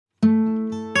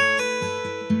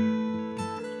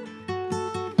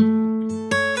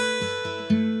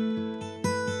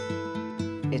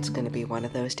It's going to be one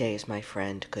of those days, my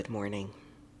friend. Good morning.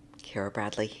 Kara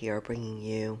Bradley here, bringing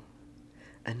you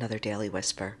another Daily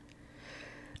Whisper.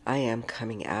 I am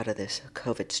coming out of this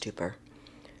COVID stupor,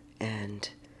 and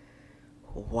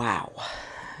wow,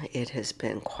 it has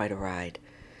been quite a ride.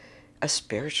 A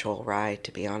spiritual ride,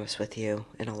 to be honest with you,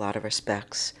 in a lot of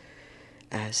respects,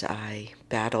 as I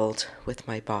battled with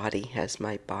my body, as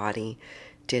my body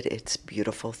did its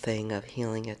beautiful thing of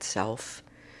healing itself,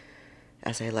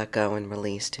 as I let go and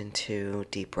released into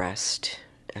deep rest,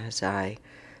 as I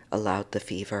allowed the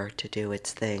fever to do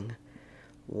its thing.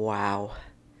 Wow.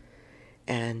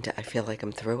 And I feel like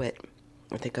I'm through it.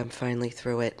 I think I'm finally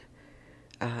through it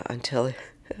until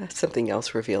something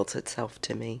else reveals itself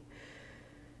to me.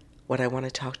 What I want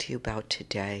to talk to you about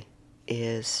today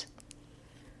is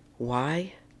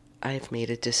why I've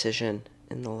made a decision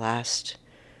in the last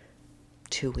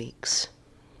 2 weeks,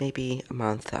 maybe a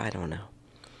month, I don't know,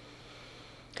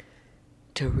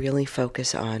 to really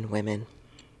focus on women,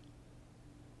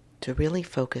 to really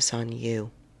focus on you,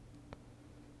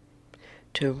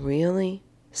 to really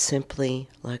simply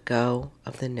let go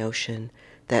of the notion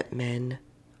that men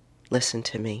listen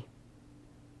to me.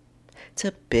 It's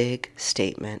a big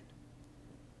statement.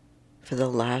 For the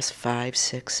last 5,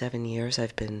 6, 7 years,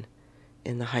 I've been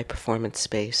in the high performance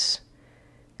space.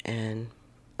 And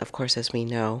of course, as we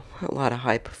know, a lot of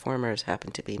high performers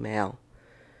happen to be male.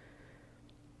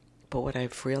 But what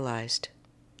I've realized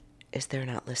is they're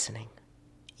not listening.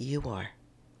 You are.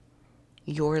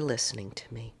 You're listening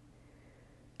to me.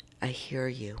 I hear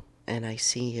you and I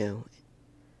see you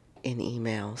in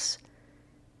emails,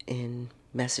 in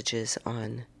messages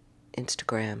on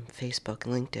Instagram, Facebook,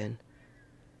 LinkedIn.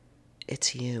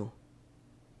 It's you.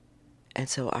 And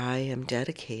so I am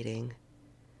dedicating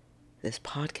this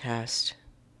podcast,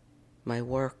 my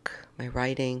work, my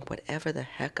writing, whatever the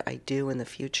heck I do in the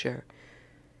future,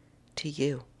 to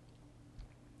you,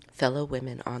 fellow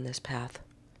women on this path,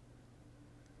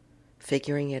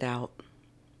 figuring it out,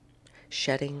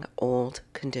 shedding old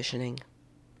conditioning,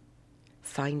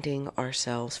 finding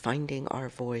ourselves, finding our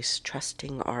voice,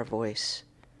 trusting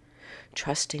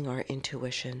our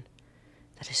intuition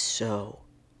that is so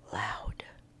loud,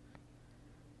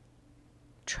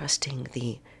 trusting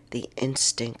the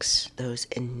instincts, those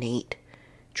innate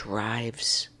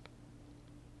drives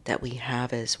that we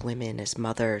have as women, as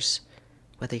mothers,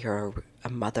 whether you're a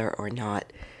mother or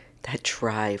not, that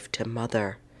drive to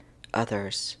mother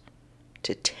others,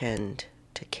 to tend,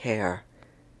 to care,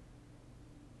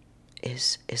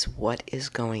 is what is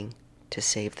going to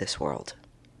save this world.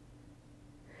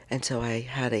 And so I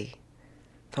had a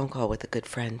phone call with a good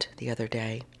friend the other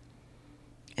day,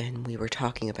 and we were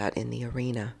talking about In the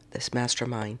Arena, this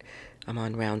mastermind I'm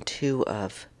on round 2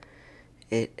 of.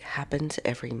 It happens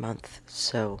every month,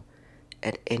 so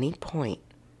at any point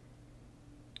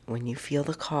when you feel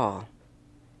the call,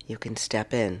 you can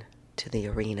step in to the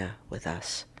arena with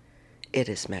us. It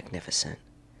is magnificent,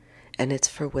 and it's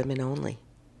for women only.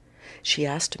 She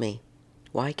asked me,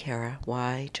 why, Kara?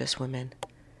 Why just women?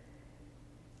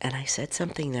 And I said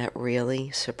something that really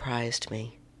surprised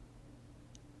me.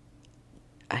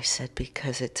 I said,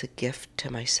 because it's a gift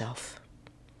to myself.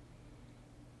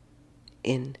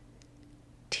 In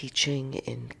teaching,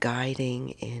 in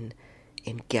guiding, in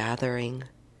gathering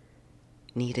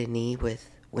knee to knee with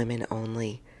women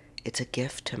only, it's a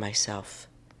gift to myself.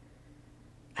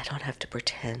 I don't have to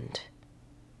pretend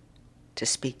to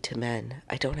speak to men.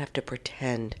 I don't have to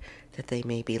pretend that they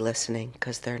may be listening,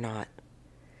 because they're not.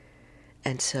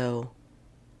 And so,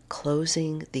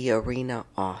 closing the arena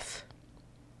off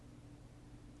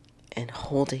and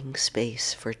holding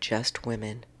space for just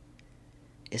women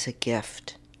is a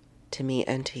gift to me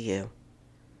and to you.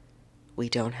 We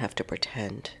don't have to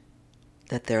pretend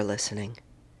that they're listening.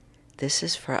 This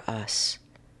is for us.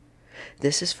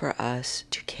 This is for us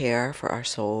to care for our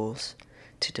souls,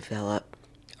 to develop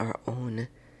our own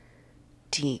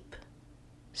deep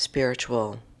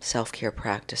spiritual self-care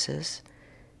practices,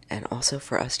 and also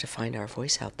for us to find our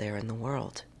voice out there in the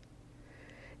world.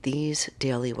 These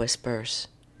daily whispers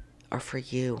are for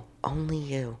you, only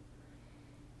you.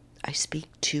 I speak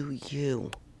to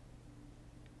you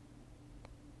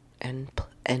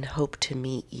and hope to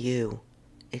meet you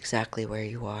exactly where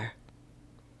you are.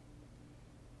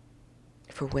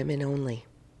 For women only.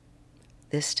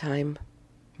 This time,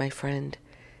 my friend,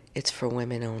 it's for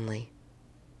women only.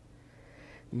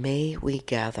 May we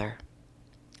gather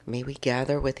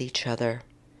with each other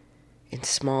in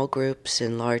small groups,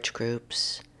 in large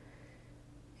groups,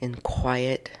 in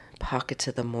quiet pockets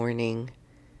of the morning,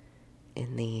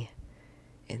 in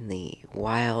the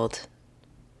wild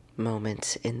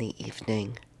moments in the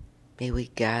evening. May we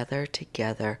gather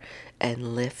together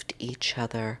and lift each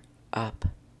other up.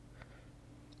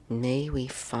 May we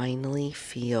finally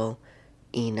feel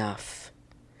enough.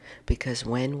 Because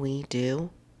when we do,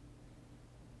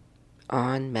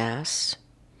 en masse,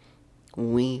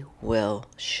 we will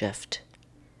shift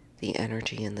the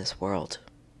energy in this world.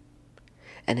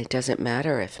 And it doesn't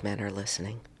matter if men are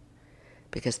listening,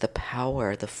 because the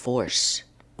power, the force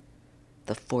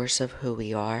of who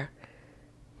we are,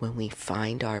 when we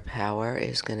find our power,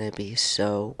 is going to be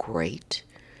so great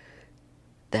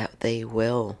that they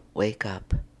will wake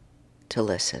up to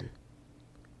listen.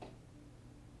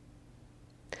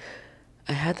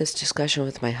 I had this discussion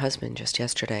with my husband just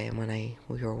yesterday, and when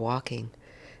we were walking,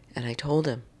 and I told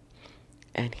him,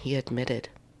 and he admitted,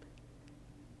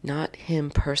 not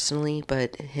him personally,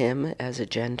 but him as a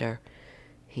gender,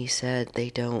 he said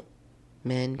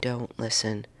men don't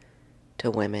listen to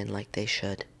women like they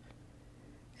should.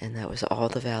 And that was all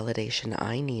the validation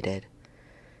I needed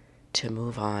to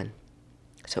move on.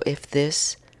 So if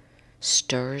this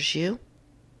stirs you,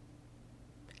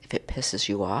 if it pisses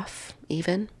you off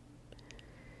even,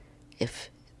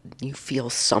 if you feel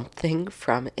something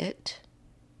from it,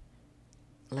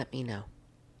 let me know.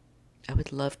 I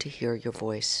would love to hear your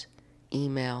voice.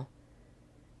 Email,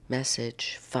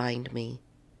 message, find me.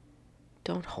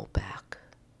 Don't hold back.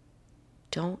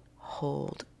 Don't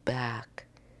hold back.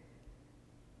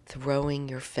 Throwing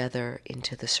your feather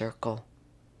into the circle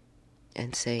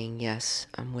and saying, yes,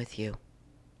 I'm with you.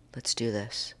 Let's do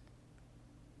this.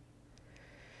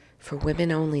 For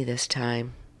women only this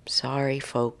time. Sorry,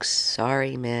 folks.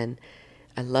 Sorry, men.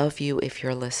 I love you if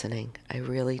you're listening. I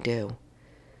really do.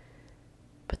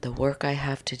 But the work I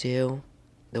have to do,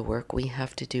 the work we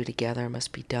have to do together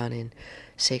must be done in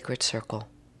sacred circle.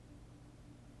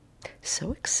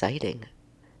 So exciting.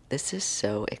 This is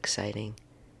so exciting.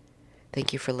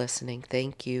 Thank you for listening.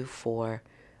 Thank you for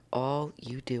all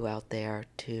you do out there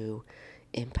to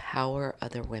empower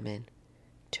other women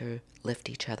to lift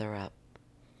each other up.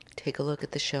 Take a look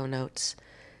at the show notes.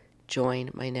 Join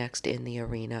my next In the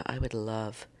Arena. I would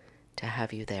love to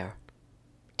have you there.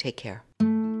 Take care.